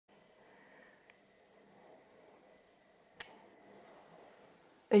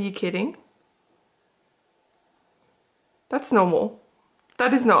Are you kidding? That's normal.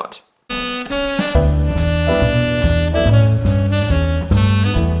 That is not.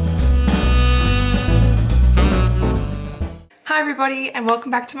 Hi everybody and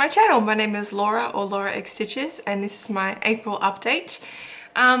welcome back to my channel. My name is Laura or lauraxstitches and this is my April update.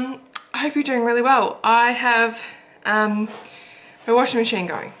 I hope you're doing really well. I have my washing machine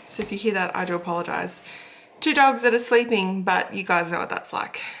going, so if you hear that I do apologise. 2 dogs that are sleeping, but you guys know what that's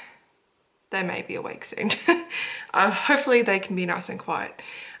like. They may be awake soon. Hopefully they can be nice and quiet.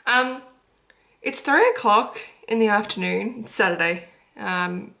 It's 3 o'clock in the afternoon, it's Saturday,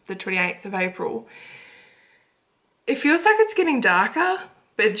 the 28th of April. It feels like it's getting darker,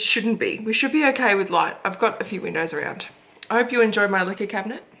 but it shouldn't be. We should be okay with light. I've got a few windows around. I hope you enjoyed my liquor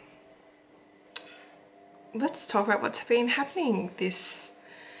cabinet. Let's talk about what's been happening this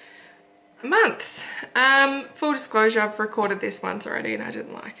month. Full disclosure, I've recorded this once already and I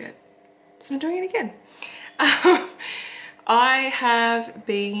didn't like it. So I'm doing it again. I have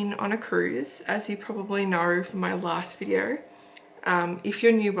been on a cruise, as you probably know from my last video. If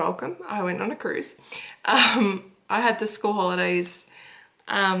you're new, welcome. I went on a cruise. I had the school holidays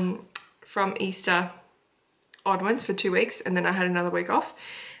from Easter onwards for 2 weeks, and then I had another week off.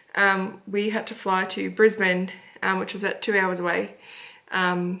 We had to fly to Brisbane, which was about 2 hours away,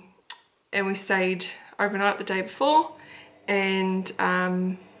 and we stayed overnight the day before, and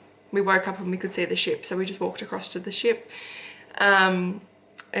we woke up and we could see the ship, so we just walked across to the ship and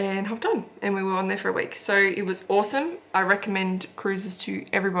hopped on, and we were on there for a week. So it was awesome. I recommend cruises to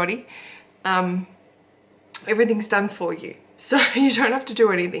everybody. Everything's done for you, so you don't have to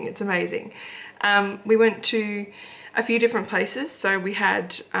do anything. It's amazing. We went to a few different places, so we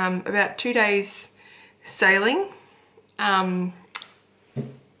had about 2 days sailing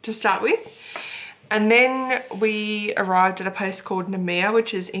to start with, and then we arrived at a place called Nell,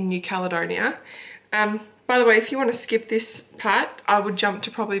 which is in New Caledonia. By the way, if you want to skip this part, I would jump to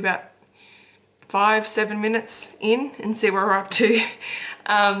probably about 5-7 minutes in and see where we're up to.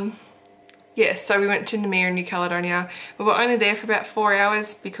 Yeah, so we went to Nell in New Caledonia. We were only there for about 4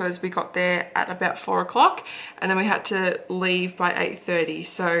 hours because we got there at about 4 o'clock and then we had to leave by 8:30.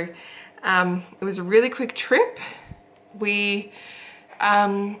 So it was a really quick trip. We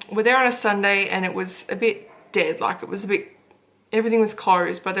were there on a Sunday and it was a bit dead, like it was a bit, everything was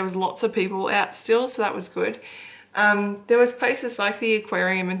closed, but there was lots of people out still, so that was good. There was places like the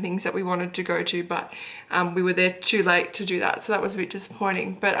aquarium and things that we wanted to go to, but we were there too late to do that, so that was a bit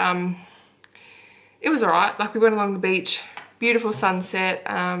disappointing. But it was alright. Like, we went along the beach, beautiful sunset,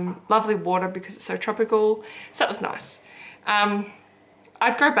 lovely water because it's so tropical, so that was nice.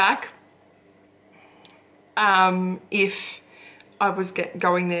 I'd go back if I was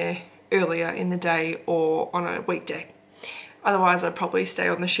going there earlier in the day or on a weekday. Otherwise I'd probably stay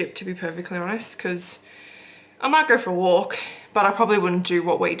on the ship, to be perfectly honest, because I might go for a walk, but I probably wouldn't do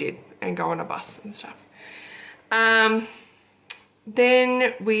what we did and go on a bus and stuff.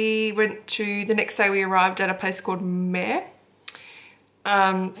 Then we went to, the next day we arrived at a place called Mare.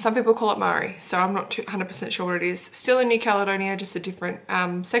 Some people call it Murray, so I'm not 100% sure what it is. Still in New Caledonia, just a different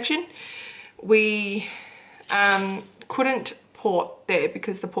section. We couldn't port there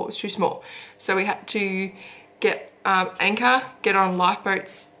because the port was too small. So we had to get anchor, get on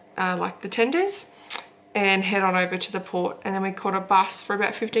lifeboats like the tenders, and head on over to the port. And then we caught a bus for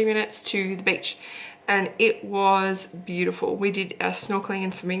about 15 minutes to the beach. And it was beautiful. We did our snorkeling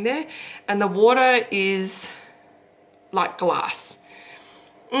and swimming there, and the water is like glass.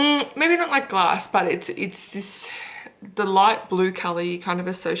 Maybe not like glass, but it's this, the light blue color you kind of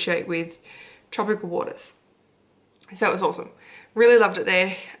associate with tropical waters. So it was awesome. Really loved it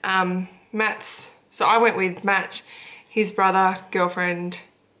there. So I went with Matt, his brother, girlfriend,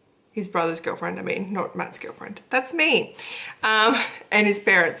 his brother's girlfriend, I mean, not Matt's girlfriend, that's me, and his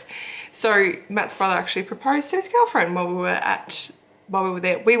parents. So Matt's brother actually proposed to his girlfriend while we were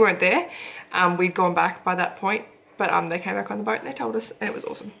there. We weren't there, we'd gone back by that point, but they came back on the boat and they told us, and it was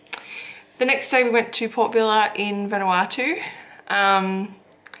awesome. The next day we went to Port Vila in Vanuatu.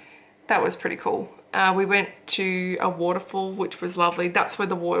 That was pretty cool. We went to a waterfall, which was lovely. That's where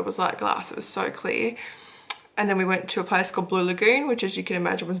the water was like glass, it was so clear. And then we went to a place called Blue Lagoon, which, as you can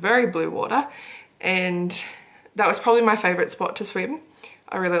imagine, was very blue water. And that was probably my favourite spot to swim.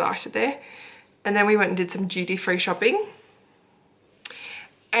 I really liked it there. And then we went and did some duty-free shopping.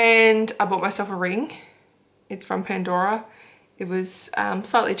 And I bought myself a ring. It's from Pandora. It was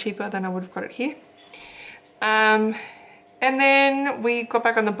slightly cheaper than I would have got it here. And then we got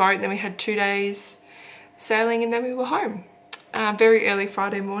back on the boat and then we had 2 days sailing and then we were home. Very early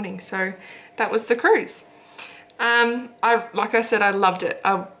Friday morning. So that was the cruise. Like I said, I loved it.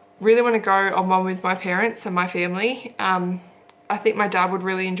 I really want to go on one with my parents and my family. I think my dad would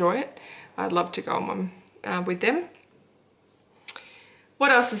really enjoy it. I'd love to go on one with them.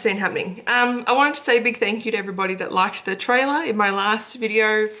 What else has been happening? I wanted to say a big thank you to everybody that liked the trailer in my last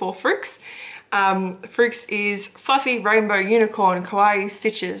video for Fruix. Fruix is Fluffy Rainbow Unicorn Kawaii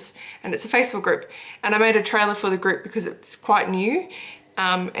Stitches, and it's a Facebook group. And I made a trailer for the group because it's quite new,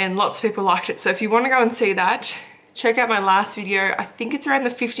 and lots of people liked it. So if you want to go and see that, check out my last video. I think it's around the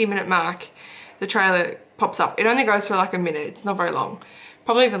 50-minute mark. The trailer pops up. It only goes for like a minute. It's not very long.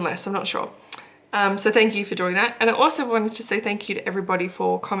 Probably even less, I'm not sure. So thank you for doing that. And I also wanted to say thank you to everybody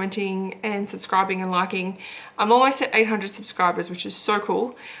for commenting and subscribing and liking. I'm almost at 800 subscribers, which is so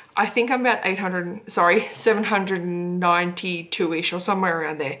cool. I think I'm about 792-ish or somewhere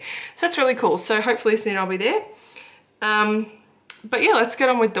around there. So that's really cool. So hopefully soon I'll be there. But yeah, let's get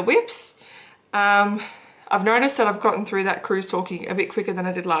on with the whips. I've noticed that I've gotten through that cruise talking a bit quicker than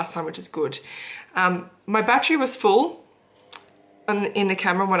I did last time, which is good. My battery was full in the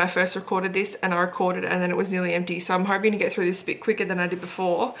camera when I first recorded this, and I recorded and then it was nearly empty, so I'm hoping to get through this a bit quicker than I did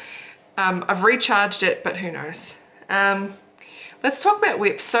before. I've recharged it, but who knows. Let's talk about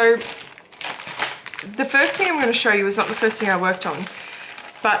whips. So the first thing I'm going to show you is not the first thing I worked on,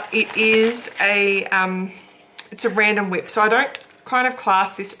 but it is it's a random whip. So I don't kind of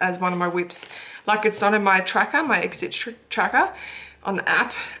class this as one of my whips. Like, it's not in my tracker, my exit tracker on the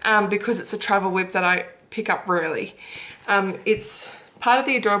app, because it's a travel whip that I pick up rarely. It's part of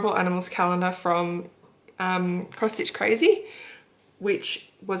the Adorable Animals calendar from Cross Stitch Crazy, which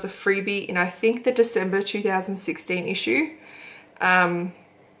was a freebie in, I think, the December 2016 issue. Yeah,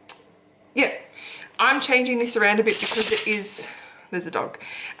 I'm changing this around a bit because it is, there's a dog,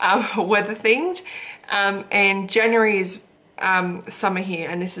 weather themed, and January is summer here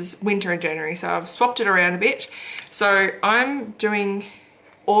and this is winter in January, so I've swapped it around a bit. So I'm doing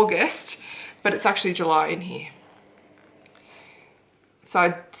August, but it's actually July in here. So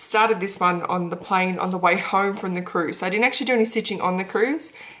I started this one on the plane on the way home from the cruise. So I didn't actually do any stitching on the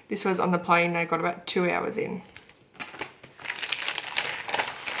cruise. This was on the plane and I got about 2 hours in.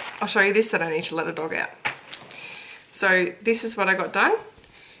 I'll show you this, that I need to let a dog out. So this is what I got done.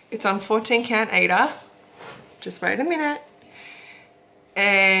 It's on 14 count Ada. Just wait a minute.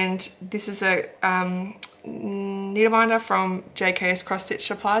 And this is a needle binder from JKS Cross Stitch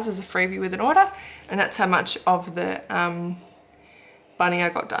Supplies as a freebie with an order, and that's how much of the bunny I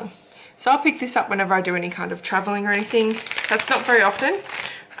got done. So I'll pick this up whenever I do any kind of traveling or anything. That's not very often,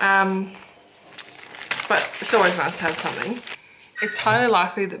 but it's always nice to have something. It's highly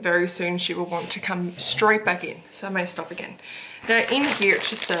likely that very soon she will want to come straight back in, so I may stop again. Now in here, it's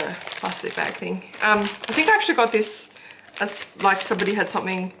just a plastic bag thing. I think I actually got this as like somebody had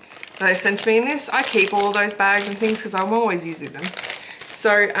something that they sent to me in this. I keep all of those bags and things because I'm always using them.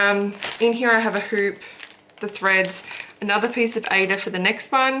 So in here I have a hoop, the threads, another piece of Ada for the next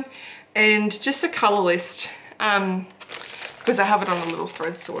one, and just a colour list because I have it on a little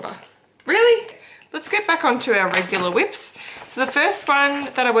thread sorter. Really? Let's get back onto our regular whips. So the first one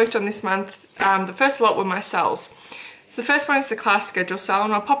that I worked on this month, the first lot were my cells. So the first one is the class schedule cell,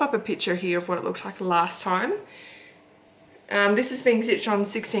 and I'll pop up a picture here of what it looked like last time. This is being stitched on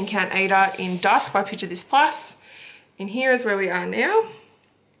 16 count Ada in Dusk by Picture This Plus. And here is where we are now.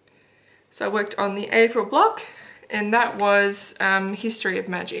 So I worked on the April block, and that was History of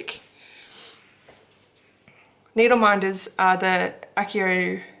Magic. Needle minders are the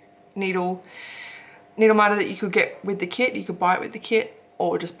Akio needle minder that you could get with the kit. You could buy it with the kit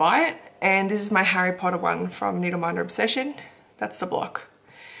or just buy it. And this is my Harry Potter one from Needle Minder Obsession. That's the block.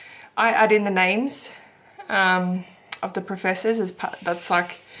 I add in the names of the professors as part, that's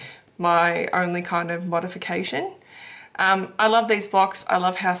like my only kind of modification. I love these blocks. I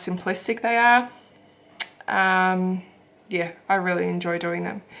love how simplistic they are. Yeah, I really enjoy doing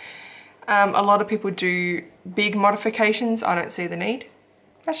them. A lot of people do big modifications. I don't see the need.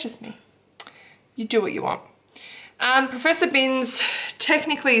 That's just me. You do what you want. Professor Bin's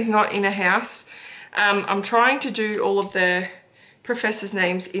technically is not in a house. I'm trying to do all of the professors'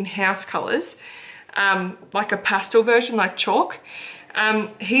 names in house colours, like a pastel version, like chalk.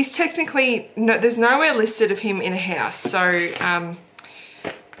 He's technically, there's nowhere listed of him in a house, so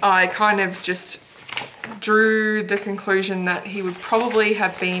I kind of just drew the conclusion that he would probably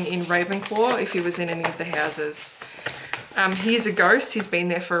have been in Ravenclaw if he was in any of the houses. He's a ghost. He's been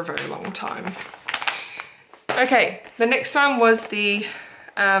there for a very long time. Okay, the next one was the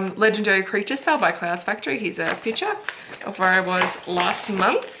Legendary Creatures Cell by Clouds Factory. Here's a picture of where I was last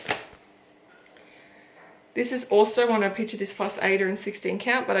month. This is also one I Picture This Plus Ada and 16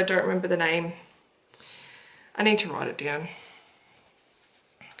 count, but I don't remember the name. I need to write it down.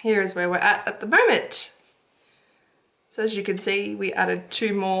 Here is where we're at the moment. So as you can see, we added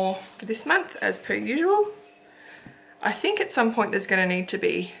 2 more for this month as per usual. I think at some point there's going to need to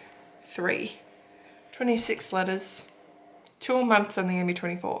be 3. 26 letters, 2 months only going to be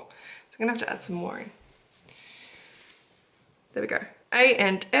 24. So I'm going to have to add some more in. There we go. A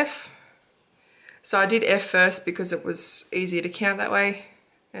and F. So I did F first because it was easier to count that way,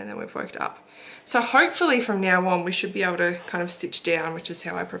 and then we've worked up. So hopefully from now on we should be able to kind of stitch down, which is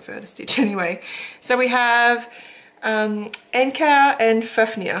how I prefer to stitch anyway. So we have Enkar and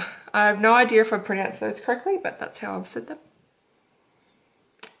Fafnir. I have no idea if I pronounced those correctly, but that's how I've said them.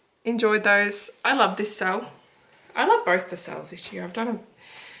 Enjoyed those. I love this sale. I love both the sales this year. I've done a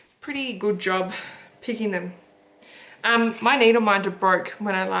pretty good job picking them. My needle minder broke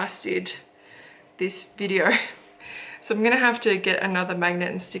when I last did this video. So I'm gonna have to get another magnet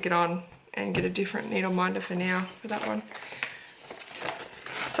and stick it on and get a different needle minder for now for that one.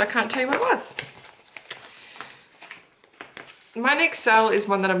 So I can't tell you what it was. My next sale is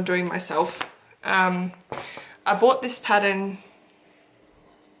one that I'm doing myself. I bought this pattern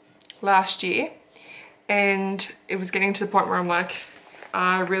last year and it was getting to the point where I'm like,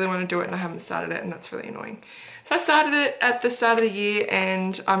 I really want to do it and I haven't started it, and that's really annoying. So I started it at the start of the year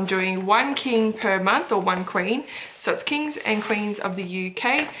and I'm doing 1 king per month, or 1 queen. So it's kings and queens of the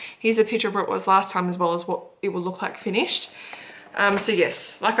UK. Here's a picture of what it was last time as well as what it will look like finished. So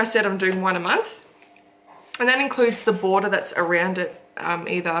yes, like I said, I'm doing 1 a month. And that includes the border that's around it,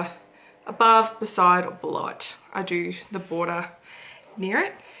 either above, beside or below it. I do the border near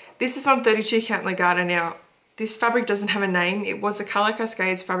it. This is on 32 count Legata. Now, this fabric doesn't have a name. It was a Colour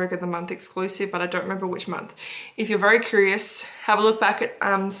Cascades fabric of the month exclusive, but I don't remember which month. If you're very curious, have a look back at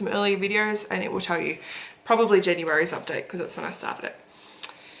some earlier videos and it will tell you. Probably January's update, because that's when I started it.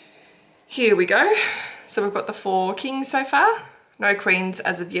 Here we go. So we've got the 4 kings so far. No queens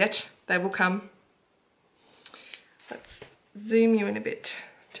as of yet. They will come. Let's zoom you in a bit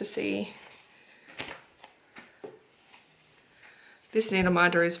to see. This needle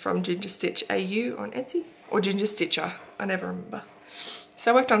minder is from Ginger Stitch AU on Etsy, or Ginger Stitcher, I never remember.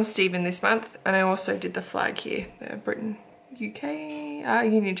 So I worked on Stephen this month, and I also did the flag here, the Britain UK,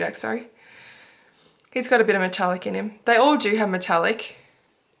 Union Jack, sorry. He's got a bit of metallic in him. They all do have metallic,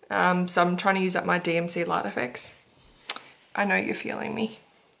 so I'm trying to use up my DMC light effects. I know you're feeling me.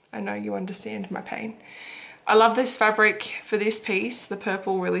 I know you understand my pain. I love this fabric for this piece. The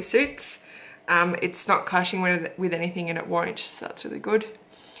purple really suits. It's not clashing with anything, and it won't, so that's really good.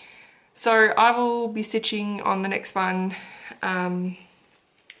 So I will be stitching on the next one in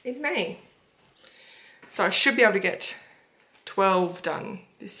May. So I should be able to get 12 done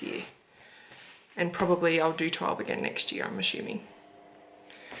this year, and probably I'll do 12 again next year, I'm assuming.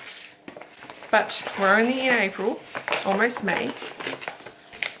 But we're only in April, almost May.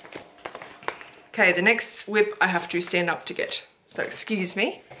 Okay, the next whip I have to stand up to get, so excuse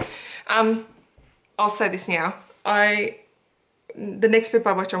me. I'll say this now. The next whip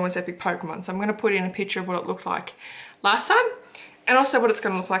I worked on was Epic Pokemon, so I'm going to put in a picture of what it looked like last time, and also what it's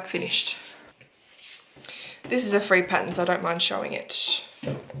going to look like finished. This is a free pattern, so I don't mind showing it.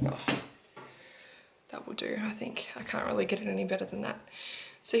 Oh, that will do, I think. I can't really get it any better than that.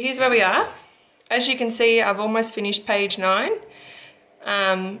 So here's where we are. As you can see, I've almost finished page 9.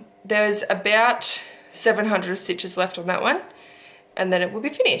 There's about 700 stitches left on that one, and then it will be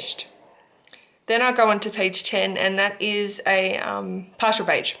finished. Then I'll go on to page 10, and that is a partial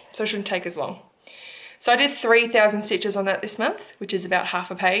page, so it shouldn't take as long. So I did 3,000 stitches on that this month, which is about half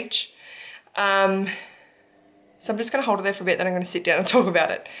a page. So I'm just going to hold it there for a bit, then I'm going to sit down and talk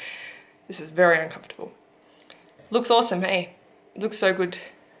about it. This is very uncomfortable. Looks awesome, hey? It looks so good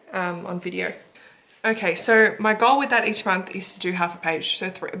on video. Okay, so my goal with that each month is to do half a page,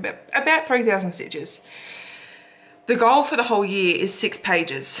 so about 3,000 stitches. The goal for the whole year is 6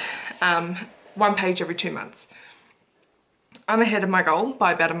 pages, 1 page every 2 months. I'm ahead of my goal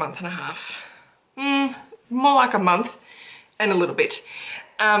by about a month and a half. More like a month and a little bit.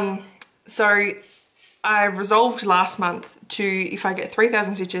 So I resolved last month to, if I get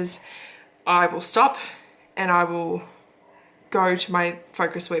 3,000 stitches, I will stop and I will go to my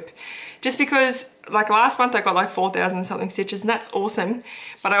focus whip. Just because, like last month I got like 4,000 something stitches, and that's awesome,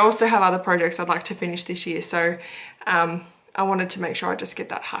 but I also have other projects I'd like to finish this year, so I wanted to make sure I just get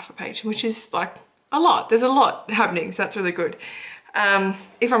that half a page, which is like a lot. There's a lot happening, so that's really good.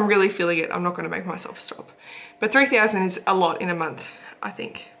 If I'm really feeling it, I'm not going to make myself stop, but 3,000 is a lot in a month, I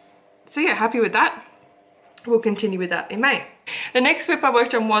think. So yeah, happy with that. We'll continue with that in May. The next whip I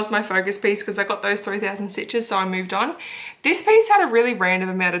worked on was my focus piece, because I got those 3,000 stitches, so I moved on. This piece had a really random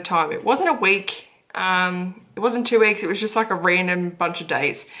amount of time. It wasn't a week, It wasn't 2 weeks, it was just like a random bunch of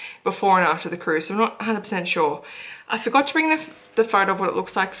days before and after the cruise. So I'm not 100% sure. I forgot to bring the photo of what it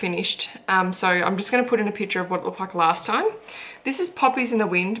looks like finished. So I'm just going to put in a picture of what it looked like last time. This is Poppies in the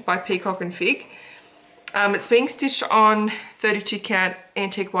Wind by Peacock and Fig. It's being stitched on 32 count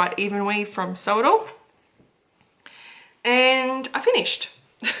antique white even weave from Sew It All. And I finished.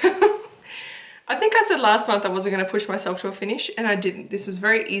 I think I said last month I wasn't going to push myself to a finish, and I didn't. This was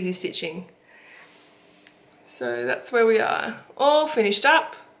very easy stitching. So that's where we are, all finished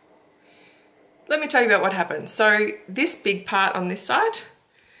up. Let me tell you about what happened. So this big part on this side,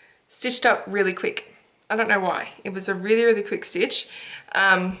 stitched up really quick. I don't know why. It was a really, really quick stitch.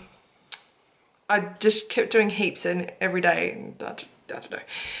 I just kept doing heaps and every day. And I don't know.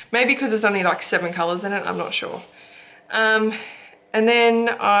 Maybe because there's only like 7 colors in it, I'm not sure. And then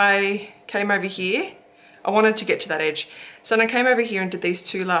I came over here. I wanted to get to that edge. So then I came over here and did these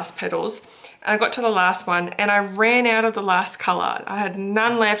 2 last petals. And I got to the last one and I ran out of the last color. I had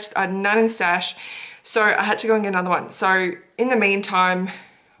none left, I had none in stash. So I had to go and get another one. So in the meantime,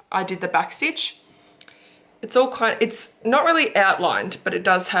 I did the back stitch. It's not really outlined, but it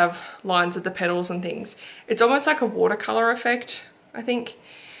does have lines of the petals and things. It's almost like a watercolor effect, I think.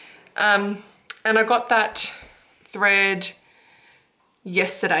 And I got that thread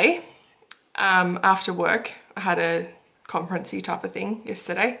yesterday after work. I had a conference-y type of thing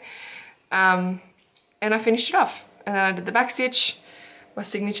yesterday. And I finished it off. And then I did the back stitch, my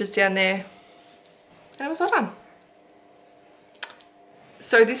signature's down there, and it was all done.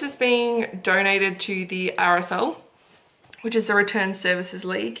 So this is being donated to the RSL, which is the Return Services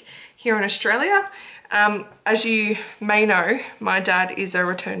League here in Australia. As you may know, my dad is a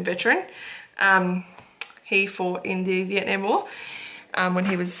return veteran. He fought in the Vietnam War when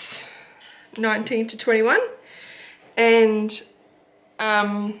he was 19 to 21. And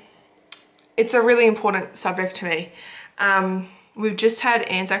it's a really important subject to me. We've just had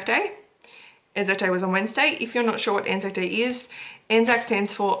Anzac Day. Anzac Day was on Wednesday. If you're not sure what Anzac Day is, Anzac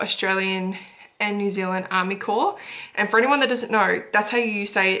stands for Australian and New Zealand Army Corps. And for anyone that doesn't know, that's how you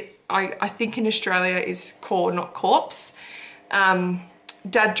say it. I think in Australia is Corps, not Corpse.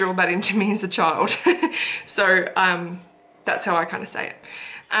 Dad drilled that into me as a child. So that's how I kind of say it.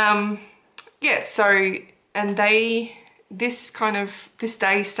 Yeah, so, and this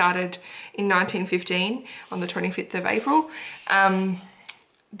day started in 1915 on the 25th of April.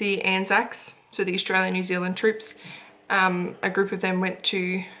 The Anzacs, so the Australian New Zealand troops, a group of them went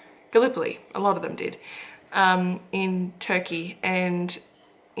to Gallipoli, a lot of them did, in Turkey, and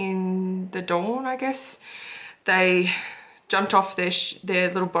in the dawn, I guess, they jumped off their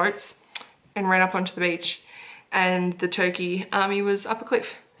little boats and ran up onto the beach, and the Turkey army was up a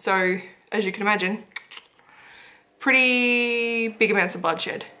cliff. So as you can imagine, pretty big amounts of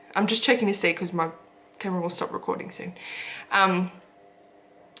bloodshed. I'm just checking to see because my camera will stop recording soon.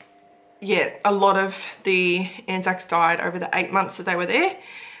 Yeah, a lot of the Anzacs died over the 8 months that they were there.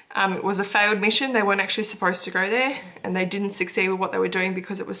 It was a failed mission. They weren't actually supposed to go there, and they didn't succeed with what they were doing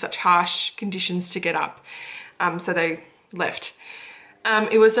because it was such harsh conditions to get up. So they left.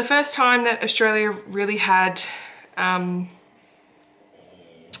 It was the first time that Australia really had,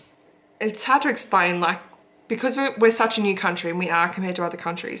 it's hard to explain, like, because we're such a new country, and we are compared to other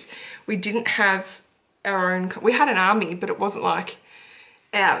countries, we didn't have our own, we had an army, but it wasn't like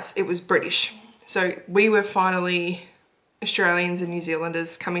ours, it was British. So we were finally Australians and New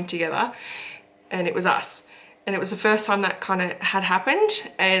Zealanders coming together, and it was us. And it was the first time that kind of had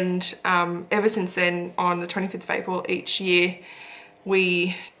happened, and ever since then, on the 25th of April each year,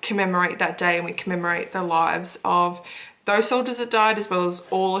 we commemorate that day, and we commemorate the lives of those soldiers that died, as well as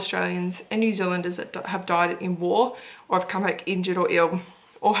all Australians and New Zealanders that have died in war, or have come back injured or ill,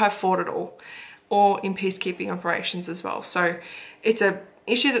 or have fought at all, or in peacekeeping operations as well. So it's an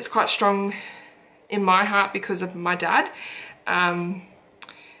issue that's quite strong in my heart because of my dad.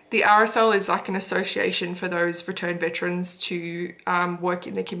 The RSL is like an association for those returned veterans to work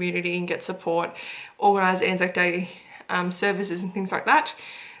in the community and get support, organise Anzac Day services and things like that.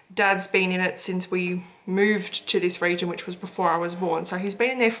 Dad's been in it since we moved to this region, which was before I was born. So he's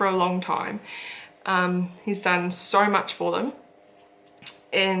been in there for a long time. He's done so much for them.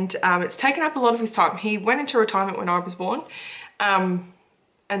 And it's taken up a lot of his time. He went into retirement when I was born. And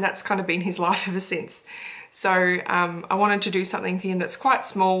that's kind of been his life ever since. So I wanted to do something for him that's quite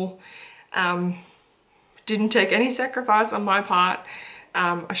small. Didn't take any sacrifice on my part.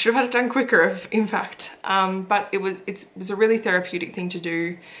 I should have had it done quicker, in fact. But it was a really therapeutic thing to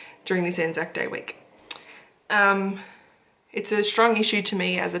do during this Anzac Day week. It's a strong issue to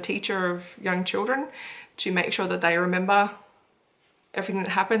me as a teacher of young children to make sure that they remember everything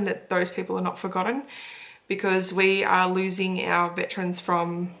that happened, that those people are not forgotten, because we are losing our veterans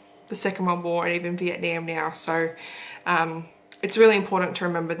from the Second World War and even Vietnam now. So it's really important to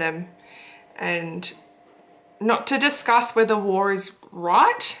remember them, and not to discuss whether war is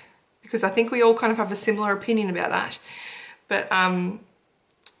right, because I think we all kind of have a similar opinion about that, but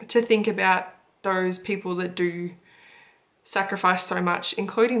to think about those people that do sacrifice so much,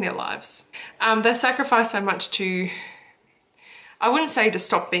 including their lives. They sacrifice so much to, I wouldn't say to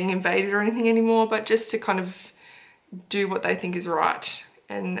stop being invaded or anything anymore, but just to kind of do what they think is right.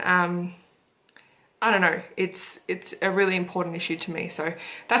 And I don't know, it's a really important issue to me. So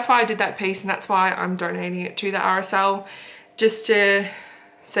that's why I did that piece, and that's why I'm donating it to the RSL, just to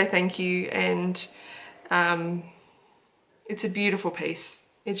say thank you. And it's a beautiful piece.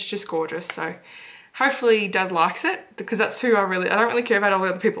 It's just gorgeous. So hopefully Dad likes it, because that's who I don't really care about all the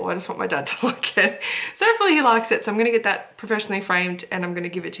other people. I just want my dad to like it. So hopefully he likes it. So I'm going to get that professionally framed, and I'm going to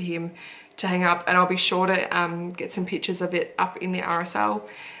give it to him to hang up, and I'll be sure to get some pictures of it up in the RSL.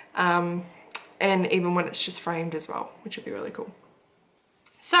 And even when it's just framed as well, which would be really cool.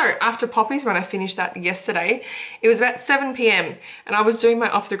 So after Poppies, when I finished that yesterday, it was about 7 p.m. and I was doing my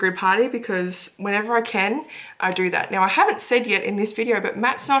off the grid party, because whenever I can, I do that. Now I haven't said yet in this video, but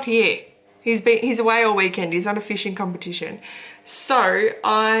Matt's not here. He's away all weekend. He's on a fishing competition. So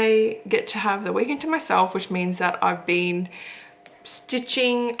I get to have the weekend to myself, which means that I've been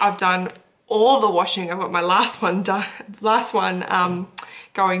stitching. I've done all the washing. I've got my last one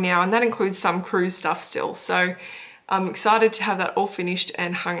going now, and that includes some cruise stuff still. So I'm excited to have that all finished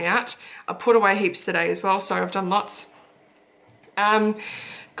and hung out. I put away heaps today as well, so I've done lots.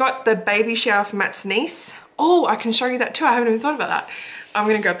 Got the baby shower for Matt's niece. Oh, I can show you that too. I haven't even thought about that. I'm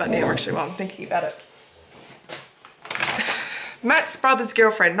gonna grab that now actually while I'm thinking about it. Matt's brother's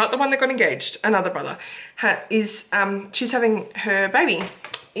girlfriend, not the one that got engaged, another brother, she's having her baby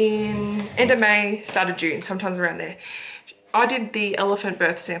in end of May, start of June, sometimes around there. I did the elephant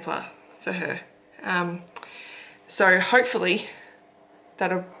birth sampler for her. So hopefully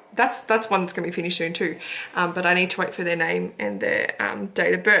that's one that's gonna be finished soon too. But I need to wait for their name and their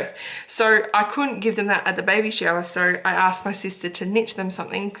date of birth. So I couldn't give them that at the baby shower. So I asked my sister to knit them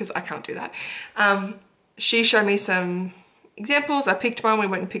something, because I can't do that. She showed me some examples. I picked one, we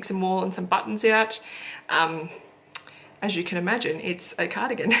went and picked some wool and some buttons out. As you can imagine, it's a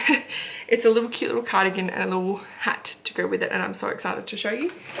cardigan. It's a cute little cardigan and a little hat to go with it, and I'm so excited to show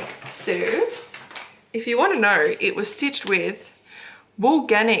you. So, if you want to know, it was stitched with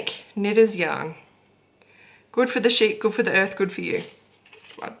Woolganic Knitter's yarn. Good for the sheep, good for the earth, good for you.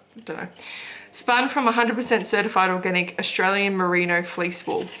 I don't know. Spun from 100% certified organic Australian merino fleece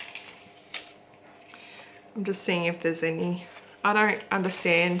wool. I'm just seeing if there's any, I don't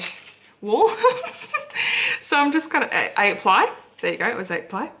understand wool. So I'm just gonna 8 ply. There you go, it was 8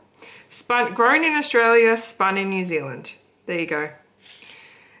 ply. Grown in Australia, spun in New Zealand. There you go.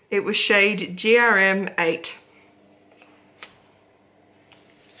 It was shade GRM 8.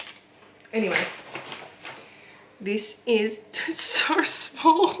 Anyway, this is so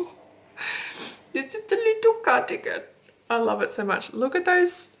small. It's just a little cardigan. I love it so much. Look at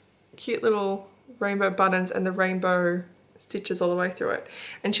those cute little rainbow buttons and the rainbow stitches all the way through it.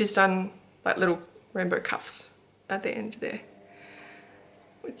 And she's done like little rainbow cuffs at the end there,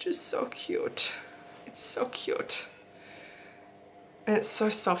 which is so cute. It's so cute. And it's so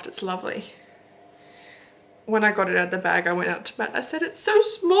soft, it's lovely. When I got it out of the bag, I went out to Matt, I said, it's so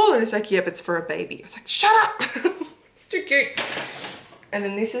small. And he's like, yeah, but it's for a baby. I was like, shut up. It's too cute. And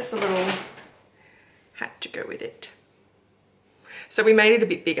then this is the little hat to go with it. So we made it a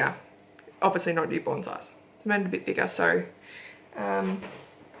bit bigger. Obviously not newborn size. We made it a bit bigger, so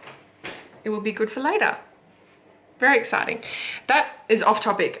it will be good for later. Very exciting. That is off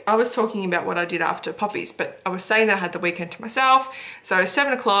topic. I was talking about what I did after Poppies, but I was saying that I had the weekend to myself. So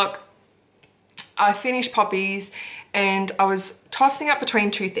 7 o'clock, I finished Poppies, and I was tossing up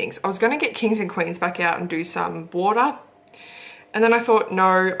between two things. I was going to get Kings and Queens back out and do some border. And then I thought,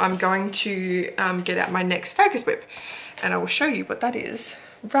 no, I'm going to get out my next focus whip. And I will show you what that is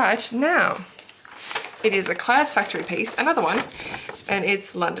right now. It is a Clouds Factory piece, another one, and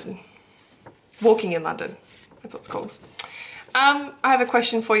it's London. Walking in London, that's what it's called. I have a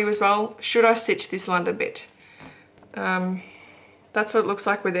question for you as well. Should I stitch this London bit? That's what it looks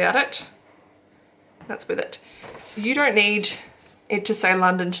like without it. That's with it. You don't need it to say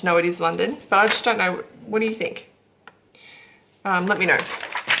London to know it is London, but I just don't know. What do you think? Let me know.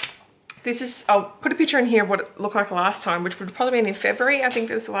 This is, I'll put a picture in here of what it looked like last time, which would have probably been in February. I think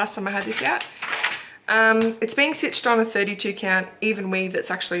that was the last time I had this out. It's being stitched on a 32 count even weave that's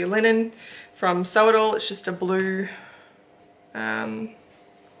actually a linen from Sew It All. It's just a blue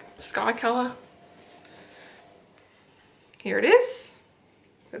sky colour. Here it is.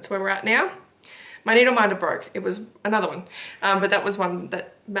 That's where we're at now. My needle minder broke. It was another one, but that was one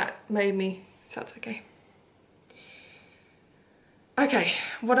that Matt made me, so that's okay. Okay,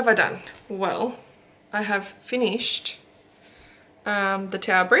 what have I done? Well, I have finished the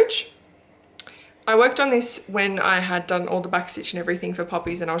tower bridge. I worked on this when I had done all the back stitch and everything for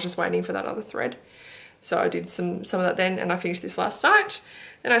Poppies, and I was just waiting for that other thread. So I did some of that then, and I finished this last night.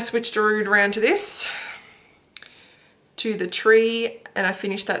 Then I switched around to this, to the tree, and I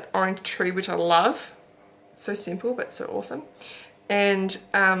finished that orange tree, which I love. So simple, but so awesome. And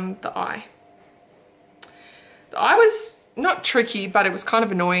the eye. The eye was not tricky, but it was kind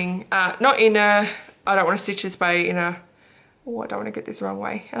of annoying. Not in a, I don't want to stitch this way, in a, oh, I don't want to get this the wrong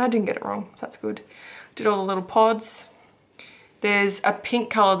way. And I didn't get it wrong, so that's good. Did all the little pods. There's a pink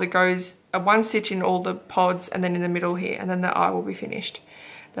colour that goes one stitch in all the pods and then in the middle here, and then the eye will be finished.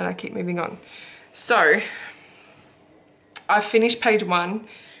 Then I keep moving on. So I finished page 1,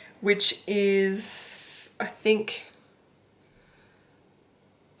 which is, I think,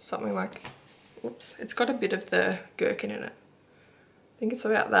 something like, oops, it's got a bit of the gherkin in it. I think it's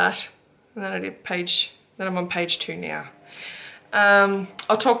about that. And then I did then I'm on page 2 now.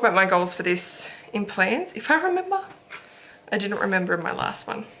 I'll talk about my goals for this in plans, if I remember. I didn't remember in my last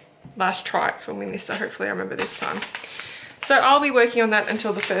try at filming this, so hopefully I remember this time. So I'll be working on that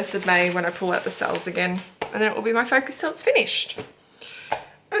until the 1st of May when I pull out the cells again, and then it will be my focus till it's finished.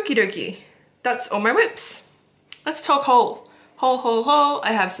 Okie dokie, that's all my whips. Let's talk haul. Haul.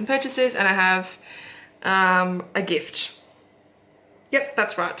 I have some purchases and I have a gift. Yep,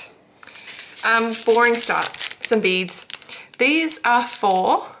 that's right. Boring start, some beads. These are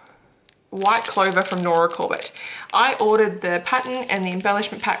for White Clover from Nora Corbett. I ordered the pattern and the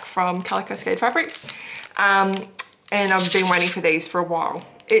embellishment pack from Calico Cascade Fabrics, and I've been waiting for these for a while.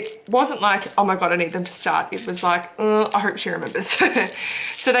 It wasn't like, oh my god, I need them to start. It was like, I hope she remembers.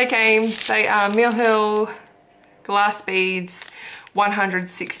 So they came, they are Mill Hill glass beads,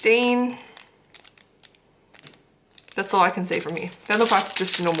 116. That's all I can see from here. They look like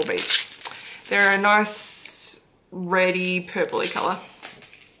just normal beads. They're a nice reddy purpley colour.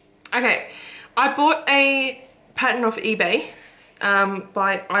 Okay, I bought a pattern off eBay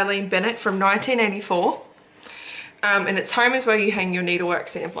by Eileen Bennett from 1984. And it's Home is Where You Hang Your Needlework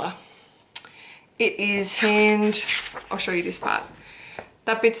sampler. It is I'll show you this part.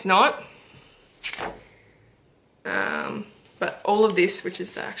 That bit's not. But all of this, which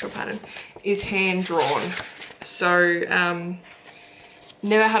is the actual pattern, is hand drawn. So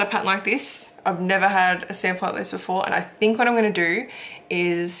never had a pattern like this. I've never had a sample like this before, and I think what I'm going to do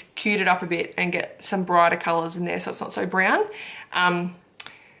is cute it up a bit and get some brighter colours in there so it's not so brown.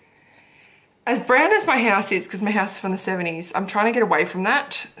 As brown as my house is, because my house is from the 70s, I'm trying to get away from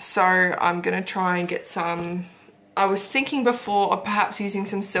that. So I'm going to try and get some, I was thinking before of perhaps using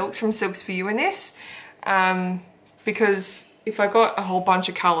some silks from Silks For You in this, because if I got a whole bunch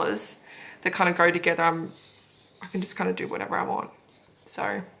of colours that kind of go together, I can just kind of do whatever I want.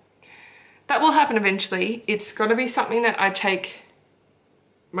 So that will happen eventually. It's got to be something that I take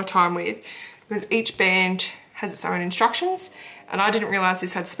my time with, because each band has its own instructions, and I didn't realise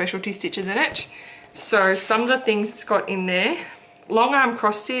this had specialty stitches in it. So some of the things it's got in there: long arm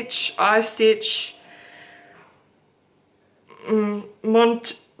cross stitch, eye stitch,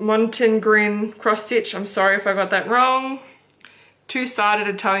 Montenegrin cross stitch, I'm sorry if I got that wrong, two-sided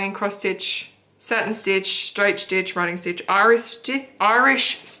Italian cross stitch, satin stitch, straight stitch, running stitch, Irish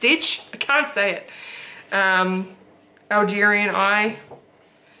stitch, I can't say it, Algerian eye,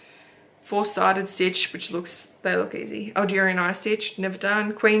 four-sided stitch, which they look easy, Algerian eye stitch, never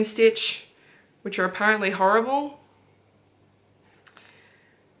done, queen stitch, which are apparently horrible.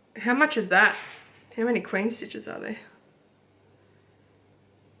 How much is that? How many queen stitches are there?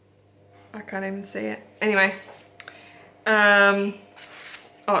 I can't even see it. Anyway, oh,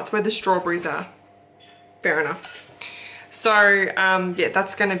 it's where the strawberries are. Fair enough. So yeah,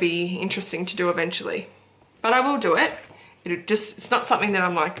 that's going to be interesting to do eventually, but I will do it. It's not something that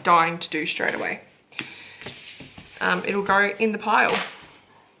I'm like dying to do straight away. It'll go in the pile,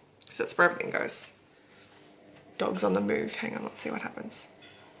 because that's where everything goes. Dog's on the move. Hang on, let's see what happens.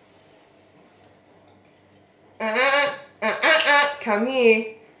 Come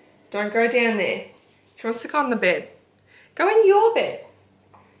here. Don't go down there. She wants to go on the bed. Go in your bed.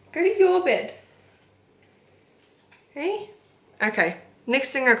 Go to your bed. Hey? Okay,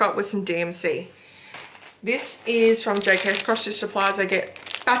 next thing I got was some DMC. This is from JK's Cross Stitch Supplies. I get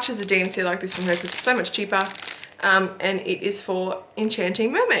batches of DMC like this from her because it's so much cheaper. And it is for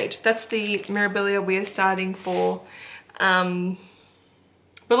Enchanting Mermaid. That's the Mirabilia we're starting for Belinda's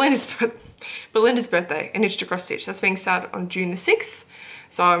birthday, an Inch Cross Stitch. That's being started on June the 6th.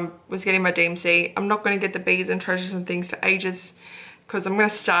 So I was getting my DMC. I'm not going to get the beads and treasures and things for ages because I'm going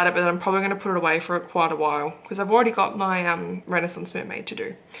to start it, but then I'm probably going to put it away for quite a while because I've already got my Renaissance Mermaid to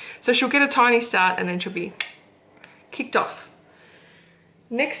do. So she'll get a tiny start and then she'll be kicked off.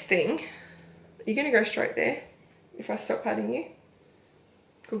 Next thing, are you going to go straight there if I stop patting you?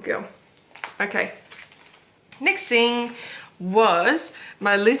 Good girl. Okay. Next thing was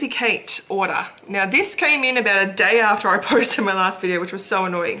my Lizzie Kate order. Now this came in about a day after I posted my last video, which was so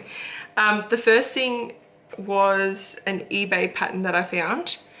annoying. The first thing was an eBay pattern that I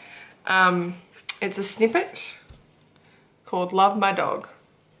found. It's a snippet called Love My Dog.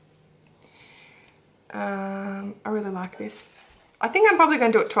 I really like this. I think I'm probably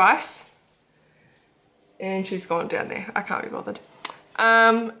going to do it twice. And she's gone down there. I can't be bothered.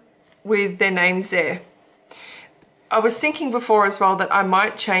 With their names there. I was thinking before as well that I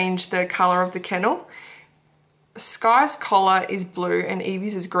might change the colour of the kennel. Sky's collar is blue and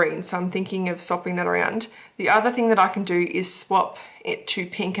Evie's is green, so I'm thinking of swapping that around. The other thing that I can do is swap it to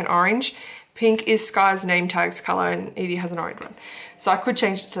pink and orange. Pink is Sky's name tag's colour and Evie has an orange one. So I could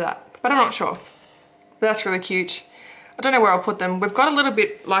change it to that, but I'm not sure. But that's really cute. I don't know where I'll put them. We've got a little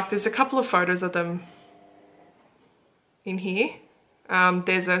bit, like there's a couple of photos of them in here.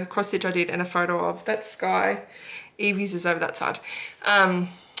 There's a cross stitch I did and a photo of that Sky. Evie's is over that side.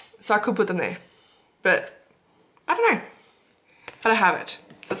 So I could put them there, but I don't know. But I have it,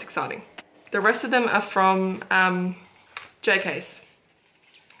 so that's exciting. The rest of them are from JK's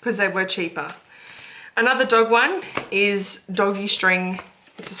because they were cheaper. Another dog one is Doggy String.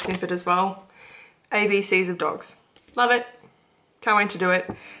 It's a snippet as well. ABCs of dogs. Love it. Can't wait to do it.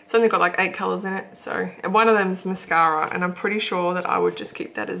 It's only got like 8 colours in it, so, and one of them is mascara, and I'm pretty sure that I would just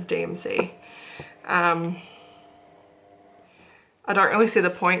keep that as DMC. I don't really see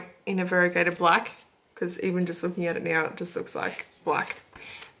the point in a variegated black because even just looking at it now, it just looks like black.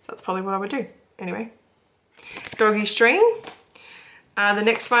 So that's probably what I would do. Anyway, Doggy String. The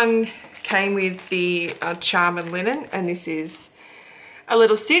next one came with the charm and linen, and this is a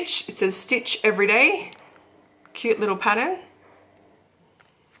little stitch. It says stitch every day. Cute little pattern.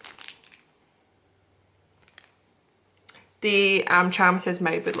 The charm says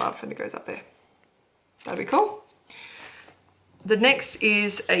made with love and it goes up there. That'd be cool. The next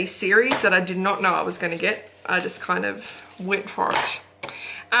is a series that I did not know I was going to get. I just kind of went for it.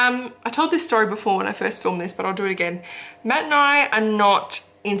 I told this story before when I first filmed this, but I'll do it again. Matt and I are not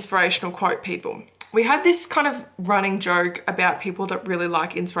inspirational quote people. We had this kind of running joke about people that really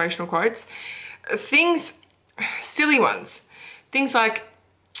like inspirational quotes. Things, silly ones. Things like,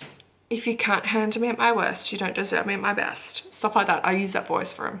 if you can't handle me at my worst, you don't deserve me at my best. Stuff like that. I use that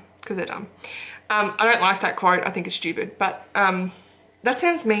voice for them because they're dumb. I don't like that quote. I think it's stupid, but that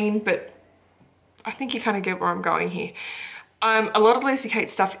sounds mean, but I think you kind of get where I'm going here. A lot of Lizzie Kate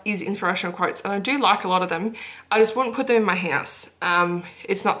stuff is inspirational quotes, and I do like a lot of them. I just wouldn't put them in my house.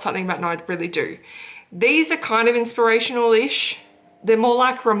 It's not something Matt and I really do. These are kind of inspirational-ish. They're more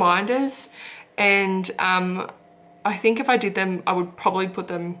like reminders, and I think if I did them, I would probably put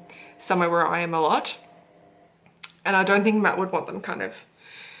them somewhere where I am a lot. And I don't think Matt would want them kind of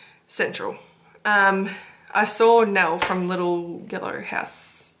central. I saw Nell from Little Yellow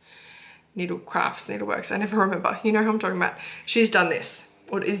House Needleworks. I never remember. You know who I'm talking about. She's done this,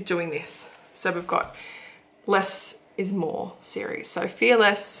 or is doing this. So we've got Less is More series. So Fear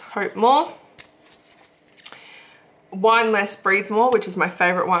Less, Hope More. Whine Less, Breathe More, which is my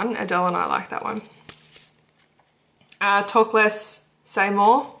favorite one. Adele and I like that one. Talk Less, Say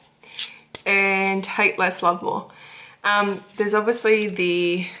More. And Hate Less, Love More. There's obviously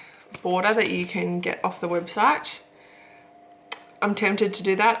the border that you can get off the website. I'm tempted to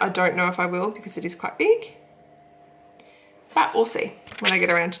do that. I don't know if I will because it is quite big, but we'll see when I get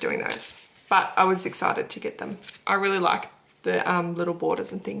around to doing those. But I was excited to get them. I really like the little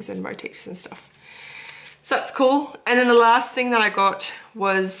borders and things and motifs and stuff. So that's cool. And then the last thing that I got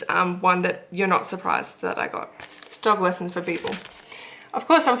was one that you're not surprised that I got. It's Dog Lessons for People. Of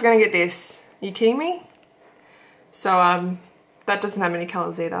course I was going to get this. Are you kidding me? So that doesn't have any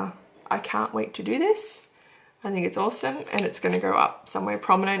colours either. I can't wait to do this. I think it's awesome, and it's going to go up somewhere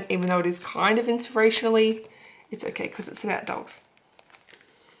prominent, even though it is kind of inspirationally. It's okay because it's about dogs.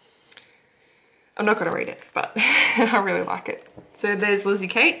 I'm not going to read it, but I really like it. So there's Lizzie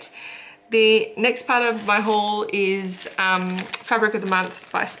Kate. The next part of my haul is Fabric of the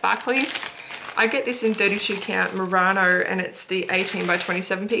Month by Sparklies. I get this in 32 count Murano, and it's the 18 by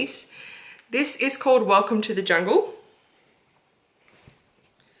 27 piece. This is called Welcome to the Jungle.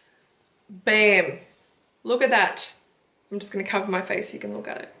 Bam. Look at that. I'm just going to cover my face so you can look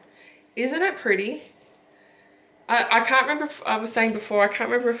at it. Isn't it pretty? I can't remember if I was saying before, I can't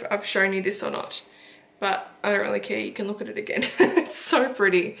remember if I've shown you this or not, but I don't really care. You can look at it again. It's so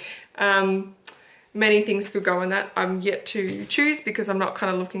pretty. Many things could go in that. I'm yet to choose because I'm not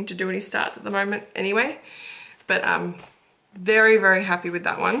kind of looking to do any starts at the moment anyway, but I'm very, very happy with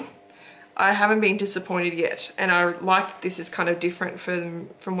that one. I haven't been disappointed yet, and I like this is kind of different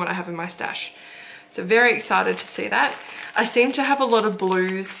from what I have in my stash. So very excited to see that. I seem to have a lot of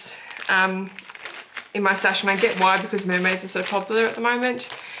blues in my stash, and I get why, because mermaids are so popular at the moment.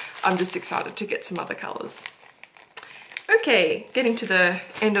 I'm just excited to get some other colors. Okay, getting to the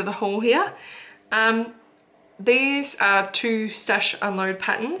end of the haul here. These are 2 Stash Unload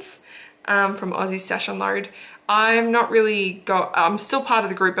patterns from Aussie Stash Unload. I'm still part of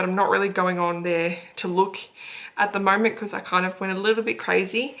the group, but I'm not really going on there to look at the moment because I kind of went a little bit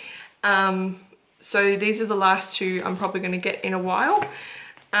crazy. So these are the last 2 I'm probably going to get in a while.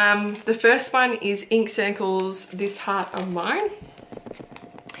 The first one is Ink Circles This Heart of Mine,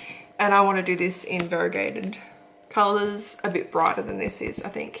 and I want to do this in variegated colors, a bit brighter than this is, I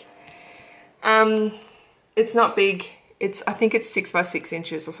think. It's not big. I think it's 6 by 6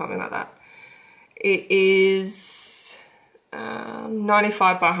 inches or something like that. It is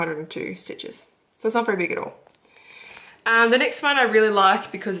 95 by 102 stitches, so it's not very big at all. The next one I really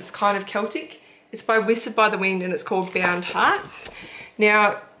like because it's kind of Celtic. It's by Whispered by the Wind, and it's called Bound Hearts.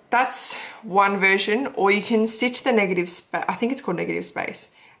 Now, that's one version, or you can stitch the negative space, I think it's called negative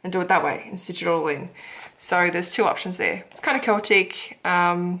space, and do it that way and stitch it all in. So there's 2 options there. It's kind of Celtic.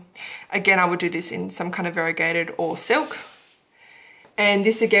 Again, I would do this in some kind of variegated or silk. And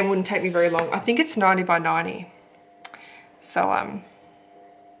this again wouldn't take me very long. I think it's 90 by 90. So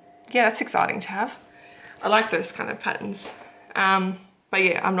yeah, that's exciting to have. I like those kind of patterns. But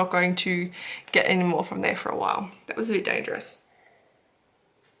yeah, I'm not going to get any more from there for a while. That was a bit dangerous.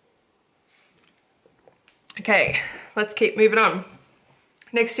 Okay, let's keep moving on.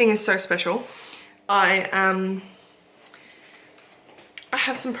 Next thing is so special. I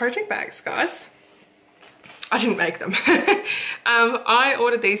have some project bags, guys. I didn't make them. I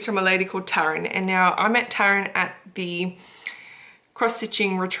ordered these from a lady called Taryn, and now I met Taryn at the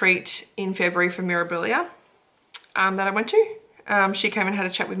cross-stitching retreat in February for Mirabilia that I went to. She came and had a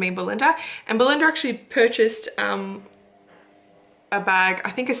chat with me and Belinda, and Belinda actually purchased a bag,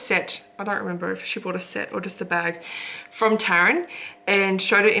 I think a set, I don't remember if she bought a set or just a bag from Taryn, and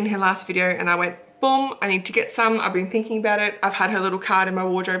showed it in her last video, and I went, boom, I need to get some. I've been thinking about it. I've had her little card in my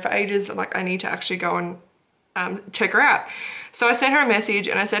wardrobe for ages. I'm like, I need to actually go and check her out. So I sent her a message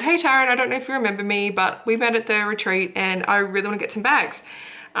and I said, hey Taryn, I don't know if you remember me, but we met at the retreat and I really want to get some bags.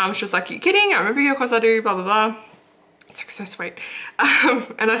 She was like, you kidding? I remember you, of course I do, blah, blah, blah. It's like, so sweet.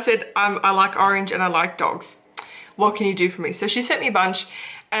 And I said, I like orange and I like dogs. What can you do for me? So she sent me a bunch,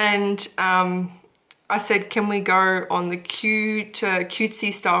 and I said, can we go on the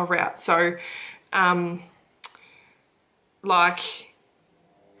cutesy style route? So like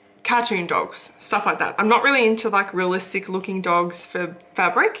cartoon dogs, stuff like that. I'm not really into like realistic looking dogs for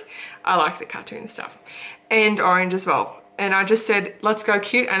fabric. I like the cartoon stuff, and orange as well. And I just said, let's go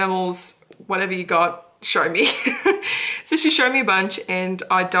cute animals, whatever you got, show me. So she showed me a bunch, and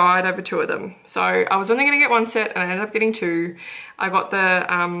I dyed over 2 of them. So I was only going to get 1 set, and I ended up getting 2. I got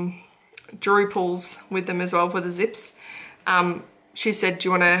the jewelry pulls with them as well for the zips. She said, do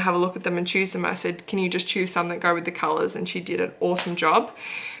you want to have a look at them and choose them? I said, can you just choose some that go with the colors? And she did an awesome job.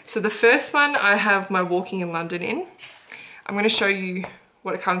 So the first one I have my Walking in London in. I'm going to show you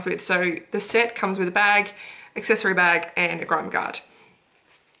what it comes with. So the set comes with a bag, accessory bag, and a grime guard.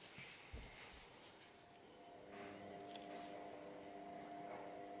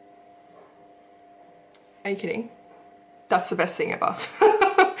 Are you kidding? That's the best thing ever.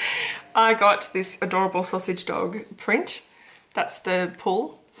 I got this adorable sausage dog print. That's the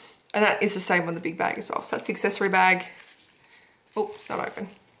pull. And that is the same on the big bag as well. So that's the accessory bag. Oh, it's not open.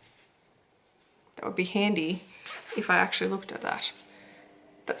 That would be handy if I actually looked at that.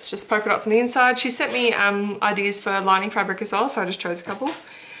 That's just polka dots on the inside. She sent me ideas for lining fabric as well, so I just chose a couple.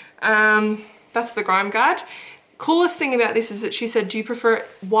 That's the grime guard. Coolest thing about this is that she said, do you prefer it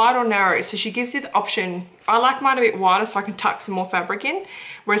wide or narrow? So she gives you the option. I like mine a bit wider so I can tuck some more fabric in,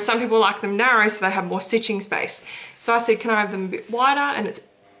 whereas some people like them narrow so they have more stitching space. So I said, can I have them a bit wider? And it's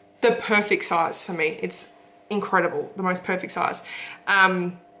the perfect size for me. It's incredible, the most perfect size.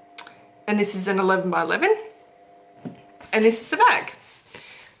 And this is an 11 by 11. And this is the bag.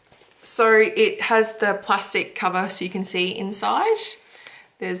 So it has the plastic cover so you can see inside.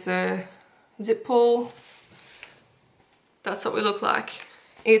 There's a zip pull. That's what we look like.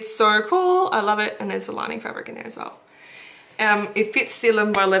 It's so cool. I love it. And there's the lining fabric in there as well. It fits the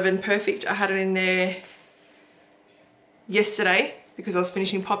 11 by 11 perfect. I had it in there yesterday because I was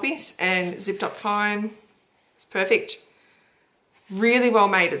finishing poppies and zipped up fine. It's perfect. Really well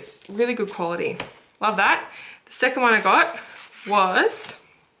made. It's really good quality. Love that. The second one I got was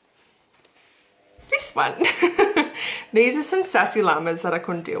this one. These are some sassy llamas that I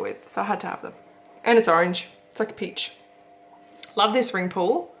couldn't deal with, so I had to have them. And it's orange. It's like a peach. Love this ring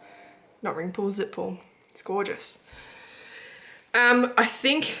pull. Not ring pull, zip pull. It's gorgeous. I'm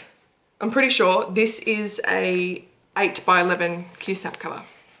pretty sure this is a 8 by 11 Q-snap cover.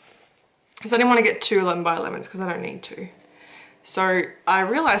 Because I didn't want to get two 11 by 11s because I don't need to. So I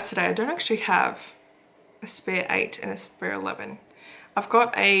realized today I don't actually have a spare 8 and a spare 11. I've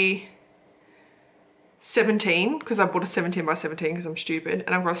got a 17 because I bought a 17 by 17 because I'm stupid,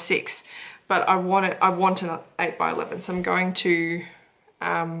 and I've got a 6, but I want an 8 by 11, so I'm going to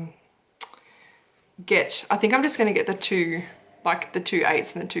I think I'm just going to get the two, like the 2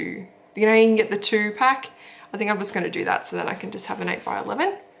 8s and the 2, you know, you can get the 2 pack. I think I'm just going to do that so then I can just have an 8 by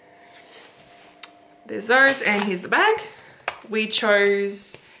 11. There's those, and here's the bag. We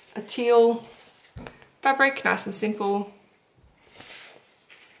chose a teal fabric, nice and simple.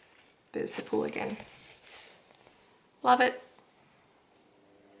 There's the pull again. Love it.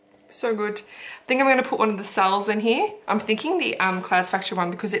 So good. I think I'm going to put one of the cells in here. I'm thinking the Clouds Factory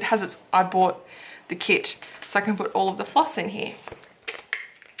one because it has its, I bought the kit so I can put all of the floss in here.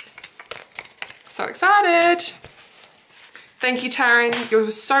 So excited. Thank you, Taryn. You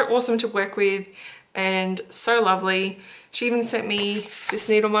were so awesome to work with and so lovely. She even sent me this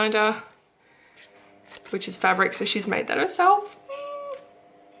needle minder, which is fabric, so she's made that herself.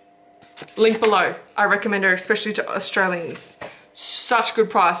 Link below. I recommend her, especially to Australians. Such good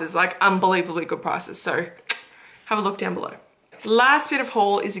prices, like unbelievably good prices. So have a look down below. Last bit of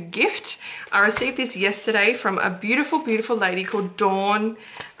haul is a gift. I received this yesterday from a beautiful, beautiful lady called Dawn.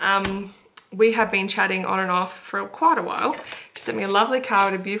 We have been chatting on and off for quite a while. She sent me a lovely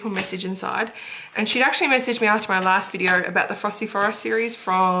card with a beautiful message inside. And she'd actually messaged me after my last video about the Frosty Forest series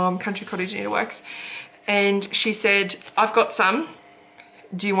from Country Cottage Needleworks. And she said, I've got some.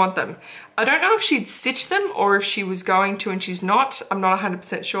 Do you want them? I don't know if she'd stitched them or if she was going to and she's not. I'm not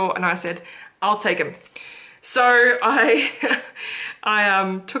 100% sure. And I said, I'll take them. So I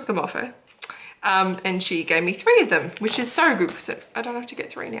took them off her. And she gave me 3 of them, which is so good because I don't have to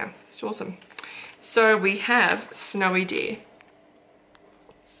get 3 now. It's awesome. So we have Snowy Deer.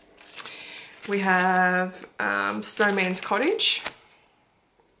 We have Snowman's Cottage.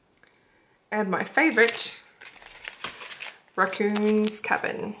 And my favorite, Raccoon's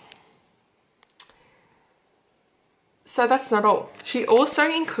Cabin. So that's not all. She also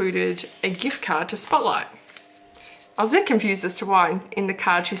included a gift card to Spotlight. I was a bit confused as to why. In the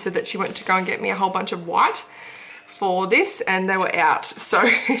card she said that she went to go and get me a whole bunch of white for this and they were out. So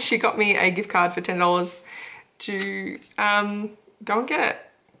she got me a gift card for $10 to go and get it.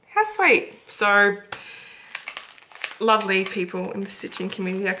 How sweet. So lovely people in the stitching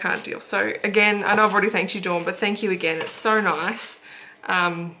community, I can't deal. So again, I know I've already thanked you, Dawn, but thank you again. It's so nice.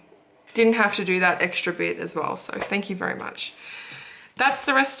 Didn't have to do that extra bit as well. So thank you very much. That's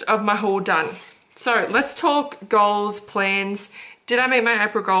the rest of my haul done. So let's talk goals, plans. Did I meet my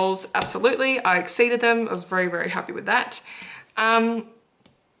April goals? Absolutely. I exceeded them. I was very, very happy with that.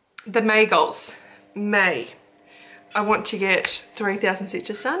 The May goals. May. I want to get 3,000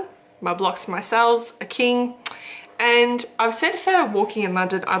 stitches done. My blocks for my cells, a king. And I've said for walking in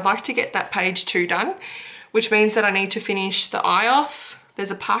London, I'd like to get that page 2 done, which means that I need to finish the eye off. There's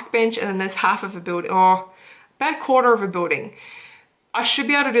a park bench and then there's half of a building, or about a quarter of a building. I should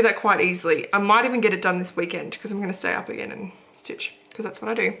be able to do that quite easily. I might even get it done this weekend because I'm going to stay up again and stitch because that's what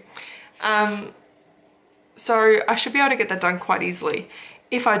I do. So I should be able to get that done quite easily.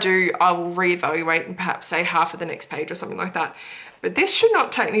 If I do, I will reevaluate and perhaps say half of the next page or something like that. But this should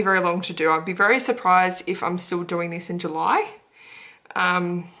not take me very long to do. I'd be very surprised if I'm still doing this in July.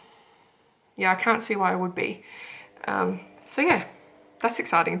 Yeah, I can't see why I would be. So yeah, that's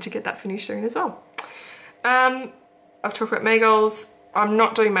exciting to get that finished soon as well. I've talked about May goals. I'm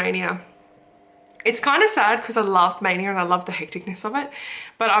not doing Mania. It's kind of sad because I love Mania and I love the hecticness of it,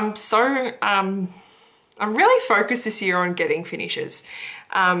 but I'm so, I'm really focused this year on getting finishes.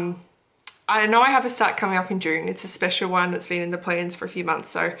 I know I have a start coming up in June. It's a special one that's been in the plans for a few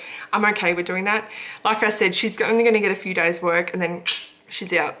months, so I'm okay with doing that. Like I said, she's only going to get a few days work and then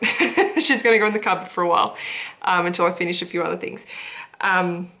she's out. She's going to go in the cupboard for a while until I finish a few other things.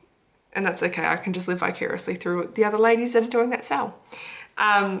 And that's okay. I can just live vicariously through the other ladies that are doing that sale.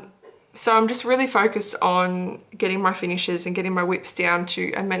 So I'm just really focused on getting my finishes and getting my whips down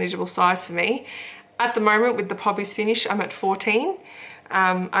to a manageable size for me. At the moment with the poppies finished, I'm at 14.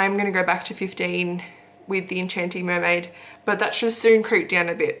 I'm going to go back to 15 with the Enchanting Mermaid, but that should soon creep down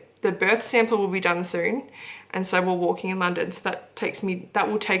a bit. The birth sample will be done soon, and so we're walking in London, so that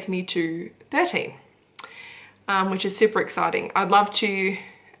will take me to 13, which is super exciting. I'd love to,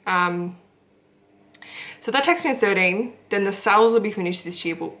 so that takes me to 13, then the sales will be finished this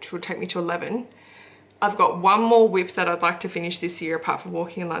year, which will take me to 11. I've got one more whip that I'd like to finish this year apart from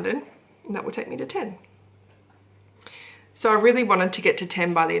walking in London, and that will take me to 10. So I really wanted to get to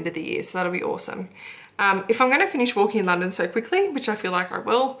 10 by the end of the year, so that'll be awesome. If I'm going to finish walking in London so quickly, which I feel like I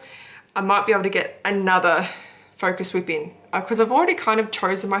will, I might be able to get another focus whip in, because I've already kind of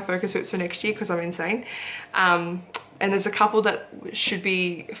chosen my focus whips for next year because I'm insane. And there's a couple that should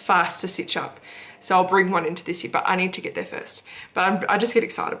be fast to stitch up. So I'll bring one into this year, but I need to get there first. But I just get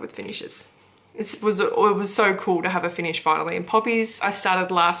excited with finishes. It was so cool to have a finish finally. And poppies, I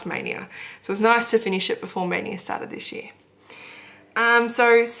started last Mania. So it was nice to finish it before Mania started this year.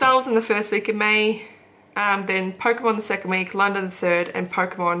 So sales in the first week of May, then Pokemon the second week, London the third, and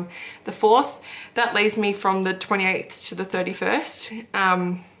Pokemon the fourth. That leaves me from the 28th to the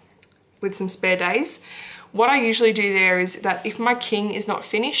 31st with some spare days. What I usually do there is that if my king is not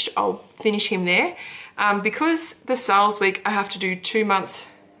finished, I'll finish him there. Because the sales week, I have to do 2 months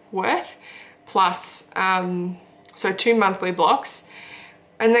worth plus, so 2 monthly blocks.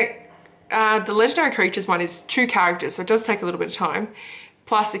 And the Legendary Creatures one is 2 characters, so it does take a little bit of time.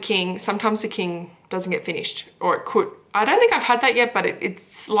 Plus the king, sometimes the king doesn't get finished, or it could. I don't think I've had that yet, but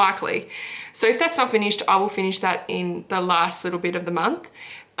it's likely. So if that's not finished, I will finish that in the last little bit of the month.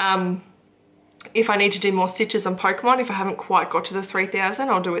 If I need to do more stitches on Pokemon, if I haven't quite got to the 3,000,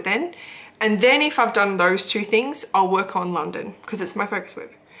 I'll do it then. And then if I've done those 2 things, I'll work on London, because it's my focus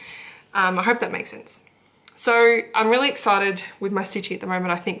whip. I hope that makes sense. So I'm really excited with my stitching at the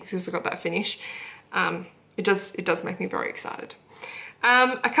moment, I think, because I got that finish. It does make me very excited.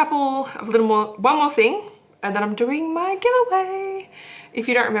 One more thing, and then I'm doing my giveaway. If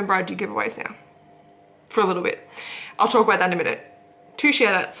you don't remember, I do giveaways now for a little bit. I'll talk about that in a minute. 2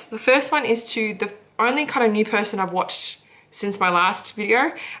 shout outs. The first one is to the only kind of new person I've watched since my last video,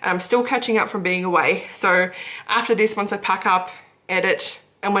 and I'm still catching up from being away. So after this, once I pack up, edit,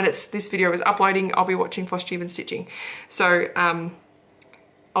 and when this video is uploading, I'll be watching Foster and stitching. So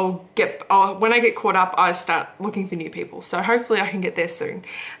when I get caught up, I start looking for new people. So hopefully I can get there soon.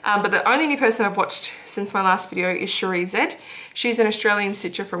 But the only new person I've watched since my last video is Sheree Z. She's an Australian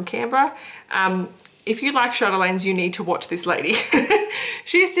stitcher from Canberra. If you like chatelaines, you need to watch this lady.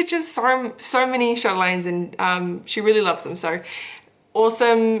 She stitches so many chatelaines, and she really loves them. So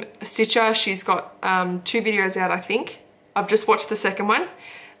awesome stitcher. She's got 2 videos out, I think. I've just watched the second one.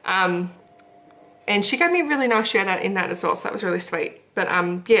 And she gave me a really nice shout out in that as well, so that was really sweet. But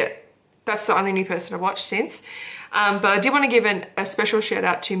yeah, that's the only new person I've watched since. But I did want to give a special shout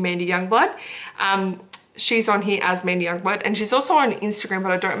out to Mandy Youngblood. She's on here as Mandy Youngblood, and she's also on Instagram,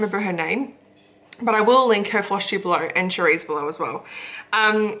 but I don't remember her name. But I will link her floss tube below and Sheree's below as well.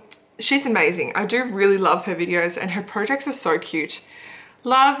 She's amazing. I do really love her videos, and her projects are so cute.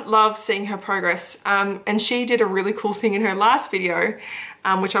 Love seeing her progress. And she did a really cool thing in her last video,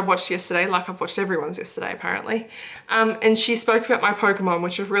 which I watched yesterday, like I've watched everyone's yesterday apparently. And she spoke about my Pokemon,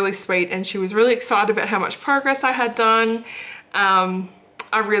 which was really sweet, and she was really excited about how much progress I had done.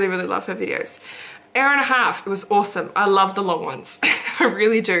 I really love her videos. 1.5 hours, it was awesome. I love the long ones. I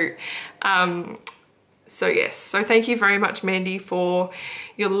really do. So yes, so thank you very much, Mandy, for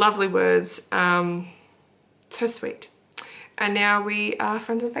your lovely words. So sweet. And now we are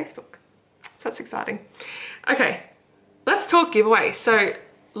friends on Facebook. So that's exciting. Okay, let's talk giveaway. So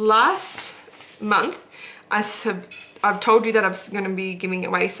last month, I've told you that I was going to be giving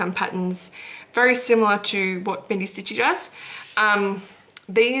away some patterns very similar to what Mandy Stitchy does.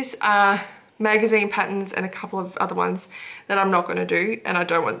 These are magazine patterns and a couple of other ones that I'm not going to do, and I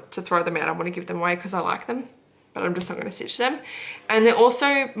don't want to throw them out. I want to give them away because I like them, but I'm just not going to stitch them. And they're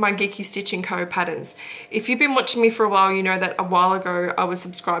also my Geeky Stitching Co patterns. If you've been watching me for a while, you know that a while ago I was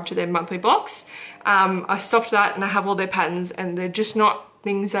subscribed to their monthly blocks. I stopped that, and I have all their patterns, and they're just not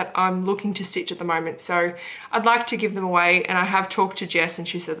things that I'm looking to stitch at the moment. So I'd like to give them away, and I have talked to Jess, and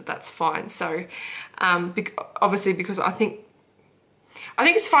she said that that's fine. So obviously, because I think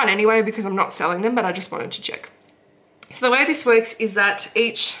it's fine anyway, because I'm not selling them, but I just wanted to check. So the way this works is that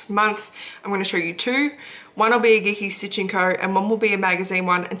each month I'm going to show you 2. One will be a Geeky Stitching Co, and one will be a magazine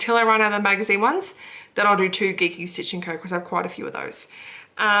one until I run out of magazine ones. Then I'll do 2 Geeky Stitching Co because I have quite a few of those.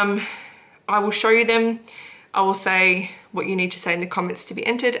 I will show you them. I will say what you need to say in the comments to be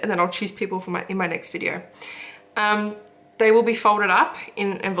entered, and then I'll choose people for in my next video. they will be folded up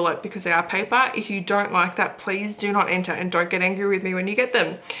in an envelope because they are paper. If you don't like that, please do not enter and don't get angry with me when you get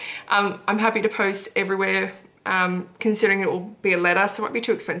them. I'm happy to post everywhere, considering it will be a letter, so it won't be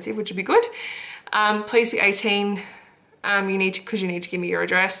too expensive, which would be good. Please be 18. Because you need to give me your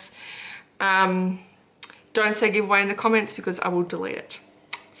address. Don't say giveaway in the comments because I will delete it.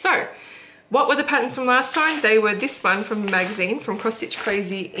 So, what were the patterns from last time? They were this one from the magazine, from Cross Stitch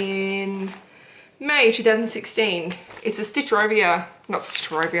Crazy in May 2016. It's a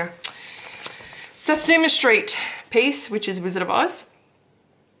Satsuma Street piece, which is Wizard of Oz.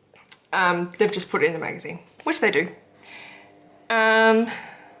 They've just put it in the magazine, which they do.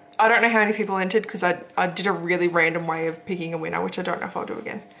 I don't know how many people entered because I did a really random way of picking a winner, which I don't know if I'll do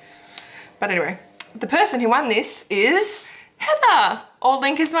again. But anyway, the person who won this is Heather. Old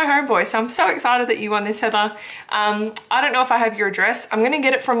Link is my homeboy, so I'm so excited that you won this, Heather. I don't know if I have your address. I'm going to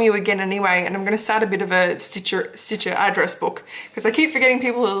get it from you again anyway, and I'm going to start a bit of a Stitcher address book because I keep forgetting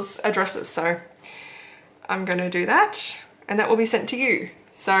people's addresses, so I'm going to do that, and that will be sent to you.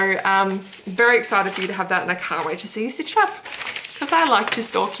 So very excited for you to have that, and I can't wait to see you stitch it up because I like to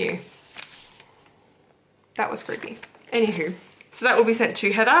stalk you. That was creepy. Anywho, so that will be sent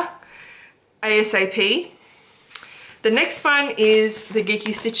to Heather ASAP. The next one is the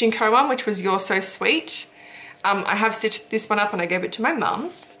Geeky Stitching Co one, which was You're So Sweet. I have stitched this one up and I gave it to my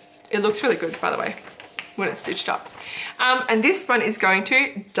mum. It looks really good, by the way, when it's stitched up. And this one is going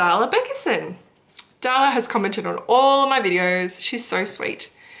to Darla Beckerson. Darla has commented on all of my videos. She's so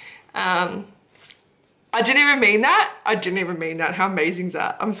sweet. I didn't even mean that. I didn't even mean that. How amazing is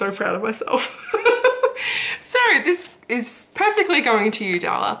that? I'm so proud of myself. So this is perfectly going to you,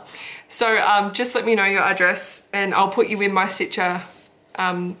 Darla. So just let me know your address and I'll put you in my Stitcher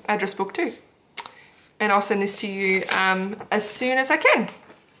address book too. And I'll send this to you as soon as I can.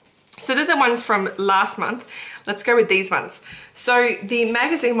 So they're the ones from last month. Let's go with these ones. So the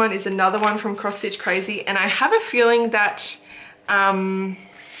magazine one is another one from Cross Stitch Crazy, and I have a feeling that Bendy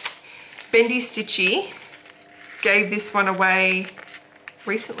Stitchy gave this one away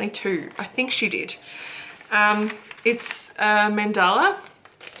recently too. I think she did. It's mandala.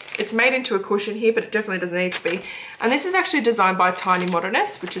 It's made into a cushion here, but it definitely doesn't need to be. And this is actually designed by Tiny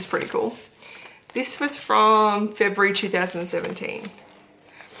Modernist, which is pretty cool. This was from February 2017.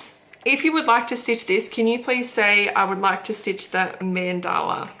 If you would like to stitch this, can you please say, I would like to stitch the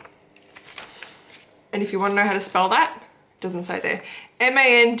mandala? And if you want to know how to spell that, it doesn't say there.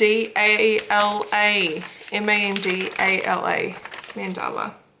 M-A-N-D-A-L-A. M-A-N-D-A-L-A.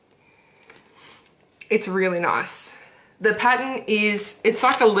 Mandala. It's really nice. The pattern is, it's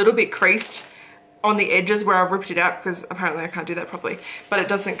like a little bit creased on the edges where I've ripped it out because apparently I can't do that properly, but it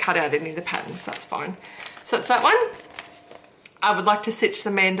doesn't cut out any of the patterns, so that's fine. So that's that one. I would like to stitch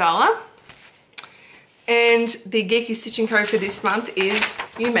the mandala. And the Geeky Stitching code for this month is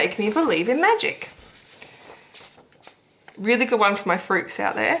You Make Me Believe in Magic. Really good one for my fruits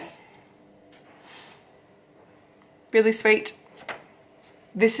out there. Really sweet.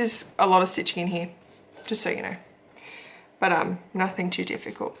 This is a lot of stitching in here, just so you know. But nothing too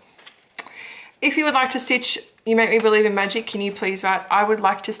difficult. If you would like to stitch You Make Me Believe in Magic, can you please write, I would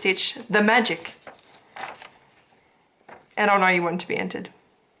like to stitch the magic. And I'll know you want to be entered.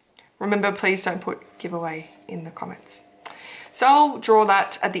 Remember, please don't put giveaway in the comments. So I'll draw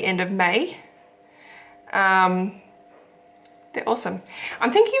that at the end of May. They're awesome.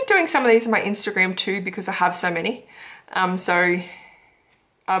 I'm thinking of doing some of these on my Instagram too because I have so many. So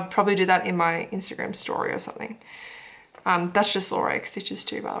I'll probably do that in my Instagram story or something. That's just lauraxstitches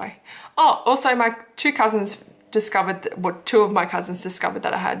too, by the way. Oh, also my two cousins discovered, two of my cousins discovered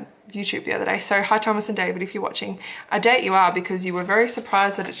that I had YouTube the other day. So hi Thomas and David, if you're watching. I doubt you are because you were very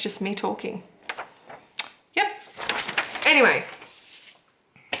surprised that it's just me talking. Yep. Anyway,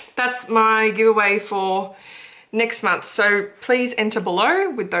 that's my giveaway for next month. So please enter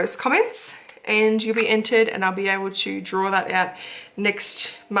below with those comments and you'll be entered and I'll be able to draw that out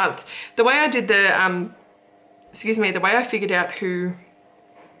next month. The way I did the, the way I figured out who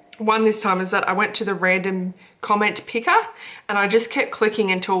won this time is that I went to the random comment picker and I just kept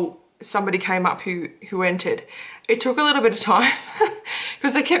clicking until somebody came up who entered. It took a little bit of time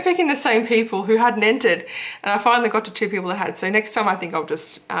because they kept picking the same people who hadn't entered and I finally got to 2 people that had. So next time I think I'll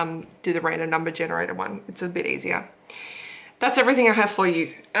just do the random number generator one. It's a bit easier. That's everything I have for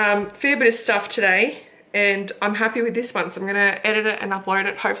you. Fair bit of stuff today and I'm happy with this one. So I'm gonna edit it and upload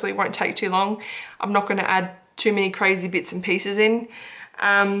it. Hopefully it won't take too long. I'm not gonna add too many crazy bits and pieces in.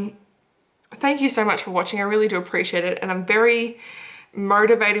 Thank you so much for watching. I really do appreciate it and I'm very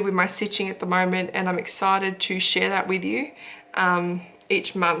motivated with my stitching at the moment and I'm excited to share that with you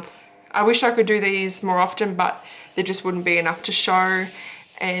each month. I wish I could do these more often, but there just wouldn't be enough to show,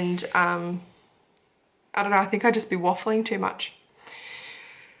 and I don't know, I think I'd just be waffling too much.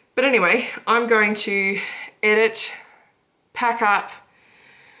 But anyway, I'm going to edit, pack up.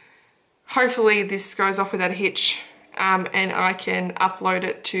 Hopefully this goes off without a hitch, and I can upload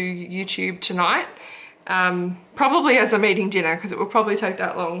it to YouTube tonight. Probably as I'm eating dinner, because it will probably take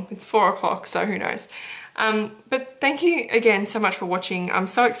that long. It's 4 o'clock, so who knows. But thank you again so much for watching. I'm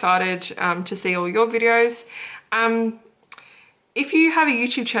so excited to see all your videos. If you have a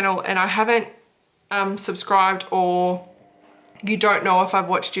YouTube channel and I haven't subscribed, or you don't know if I've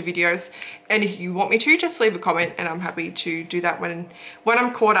watched your videos, and if you want me to, just leave a comment and I'm happy to do that when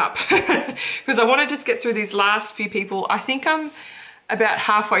I'm caught up. Because I want to just get through these last few people. I think I'm about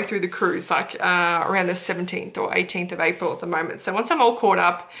halfway through the cruise, like around the 17th or 18th of April at the moment. So once I'm all caught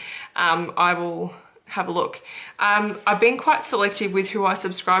up, I will have a look. I've been quite selective with who I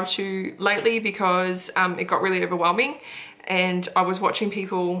subscribe to lately, because it got really overwhelming, and I was watching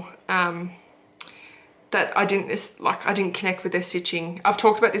people that I didn't connect with their stitching. I've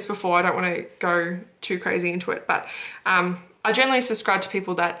talked about this before, I don't want to go too crazy into it, but I generally subscribe to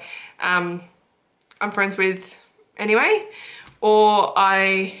people that I'm friends with anyway, or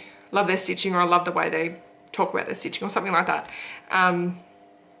I love their stitching, or I love the way they talk about their stitching, or something like that.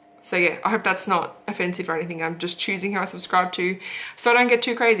 So yeah, I hope that's not offensive or anything. I'm just choosing who I subscribe to so I don't get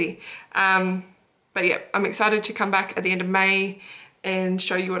too crazy. But yeah, I'm excited to come back at the end of May and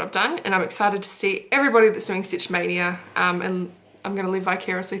show you what I've done, and I'm excited to see everybody that's doing Stitch Mania, and I'm going to live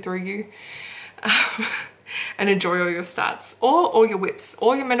vicariously through you and enjoy all your starts, or all your whips,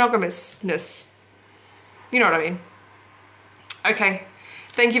 all your monogamousness. You know what I mean. Okay,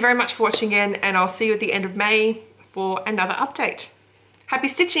 thank you very much for watching again, and I'll see you at the end of May for another update. Happy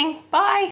stitching, bye!